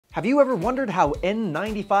Have you ever wondered how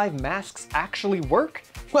N95 masks actually work?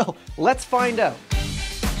 Well, let's find out.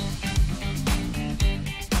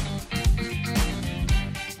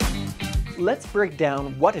 Let's break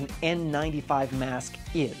down what an N95 mask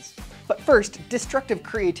is. But first, destructive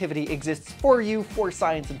creativity exists for you, for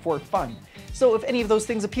science, and for fun. So if any of those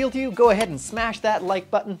things appeal to you, go ahead and smash that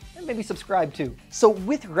like button and maybe subscribe too. So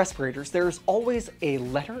with respirators, there's always a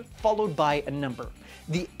letter followed by a number.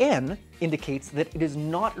 The N indicates that it is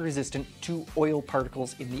not resistant to oil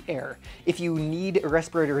particles in the air. If you need a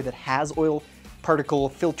respirator that has oil particle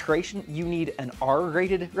filtration, you need an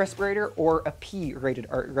R-rated respirator or a P-rated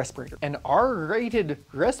respirator. An R-rated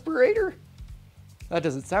respirator? That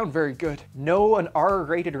doesn't sound very good. No, an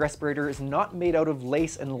R-rated respirator is not made out of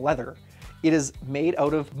lace and leather. It is made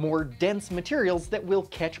out of more dense materials that will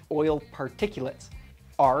catch oil particulates.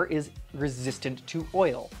 R is resistant to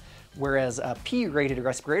oil, whereas a P-rated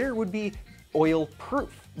respirator would be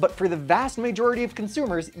oil-proof. But for the vast majority of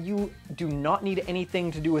consumers, you do not need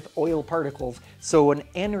anything to do with oil particles, so an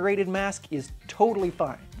N-rated mask is totally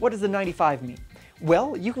fine. What does the 95 mean?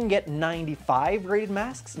 Well, you can get 95 rated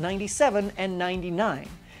masks, 97, and 99.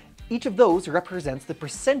 Each of those represents the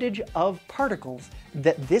percentage of particles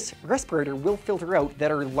that this respirator will filter out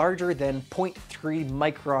that are larger than 0.3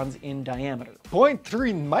 microns in diameter.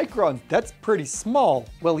 0.3 microns? That's pretty small.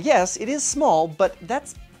 Well, yes, it is small, but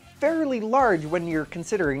that's fairly large when you're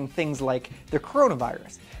considering things like the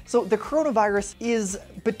coronavirus. So the coronavirus is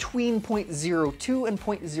between 0.02 and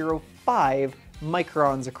 0.05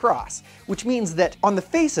 microns across, which means that on the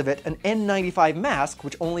face of it, an N95 mask,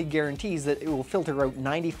 which only guarantees that it will filter out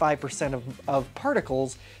 95% of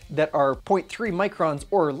particles that are 0.3 microns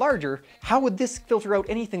or larger, how would this filter out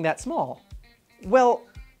anything that small? Well,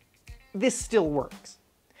 this still works.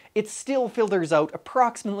 It still filters out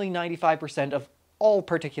approximately 95% of all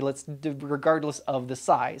particulates regardless of the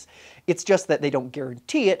size. It's just that they don't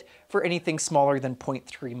guarantee it for anything smaller than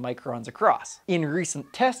 0.3 microns across. In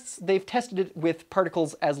recent tests, they've tested it with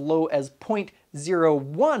particles as low as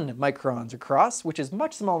 0.01 microns across, which is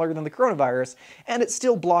much smaller than the coronavirus, and it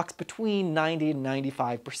still blocks between 90 and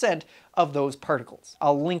 95% of those particles.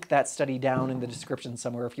 I'll link that study down in the description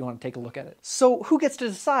somewhere if you want to take a look at it. So who gets to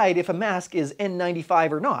decide if a mask is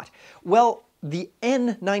N95 or not? Well, the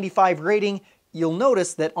N95 rating, you'll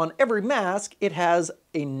notice that on every mask, it has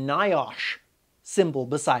a NIOSH symbol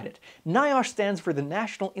beside it. NIOSH stands for the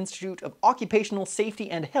National Institute of Occupational Safety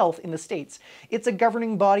and Health in the States. It's a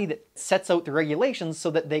governing body that sets out the regulations so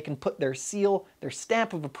that they can put their seal, their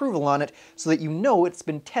stamp of approval on it, so that you know it's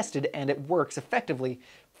been tested and it works effectively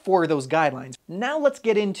for those guidelines. Now let's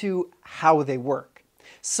get into how they work.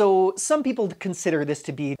 So some people consider this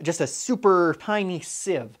to be just a super tiny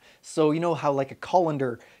sieve. So you know how like a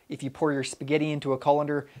colander, if you pour your spaghetti into a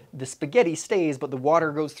colander, the spaghetti stays but the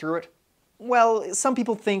water goes through it? Well, some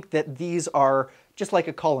people think that these are just like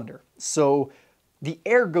a colander. So the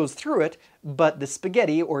air goes through it, but the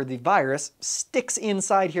spaghetti or the virus sticks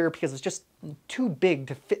inside here because it's just too big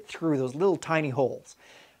to fit through those little tiny holes.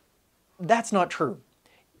 That's not true.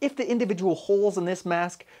 If the individual holes in this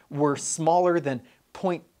mask were smaller than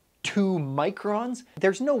 0.2 microns,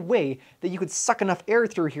 there's no way that you could suck enough air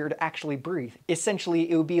through here to actually breathe. Essentially,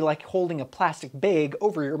 it would be like holding a plastic bag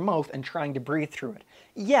over your mouth and trying to breathe through it.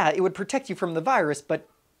 Yeah, it would protect you from the virus, but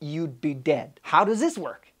you'd be dead. How does this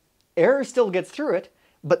work? Air still gets through it,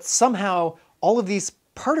 but somehow all of these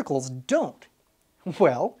particles don't.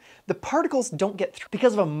 Well, the particles don't get through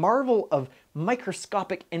because of a marvel of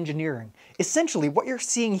microscopic engineering. Essentially, what you're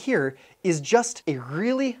seeing here is just a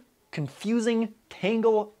really confusing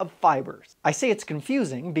tangle of fibers. I say it's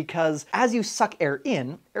confusing because as you suck air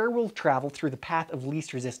in, air will travel through the path of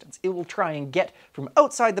least resistance. It will try and get from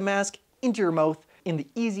outside the mask into your mouth in the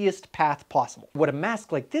easiest path possible. What a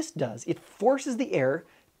mask like this does, it forces the air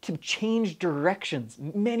to change directions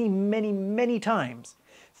many times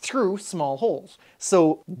through small holes.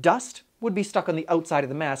 So dust would be stuck on the outside of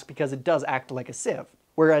the mask because it does act like a sieve.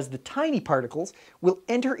 Whereas the tiny particles will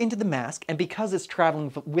enter into the mask, and because it's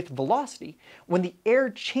traveling with velocity, when the air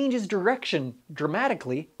changes direction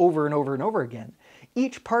dramatically over and over again,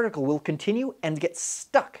 each particle will continue and get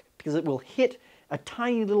stuck because it will hit a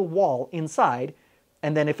tiny little wall inside,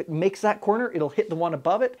 and then if it makes that corner, it'll hit the one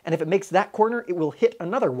above it, and if it makes that corner, it will hit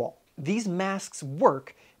another wall. These masks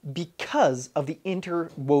work because of the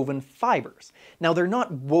interwoven fibers. Now, they're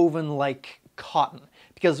not woven like cotton,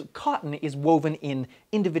 because cotton is woven in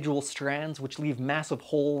individual strands which leave massive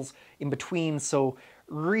holes in between, so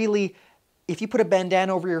really, if you put a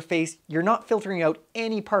bandana over your face, you're not filtering out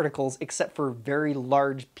any particles except for very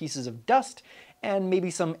large pieces of dust and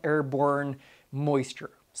maybe some airborne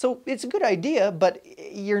moisture. So it's a good idea, but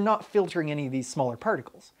you're not filtering any of these smaller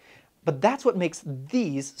particles. But that's what makes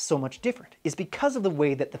these so much different, is because of the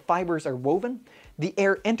way that the fibers are woven, the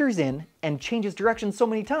air enters in and changes direction so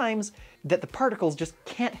many times that the particles just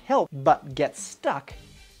can't help but get stuck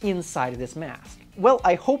inside of this mask. Well,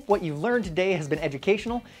 I hope what you've learned today has been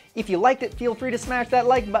educational. If you liked it, feel free to smash that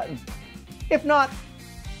like button. If not,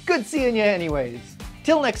 good seeing you anyways.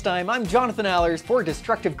 Till next time, I'm Jonathan Allers for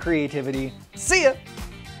Destructive Creativity. See ya!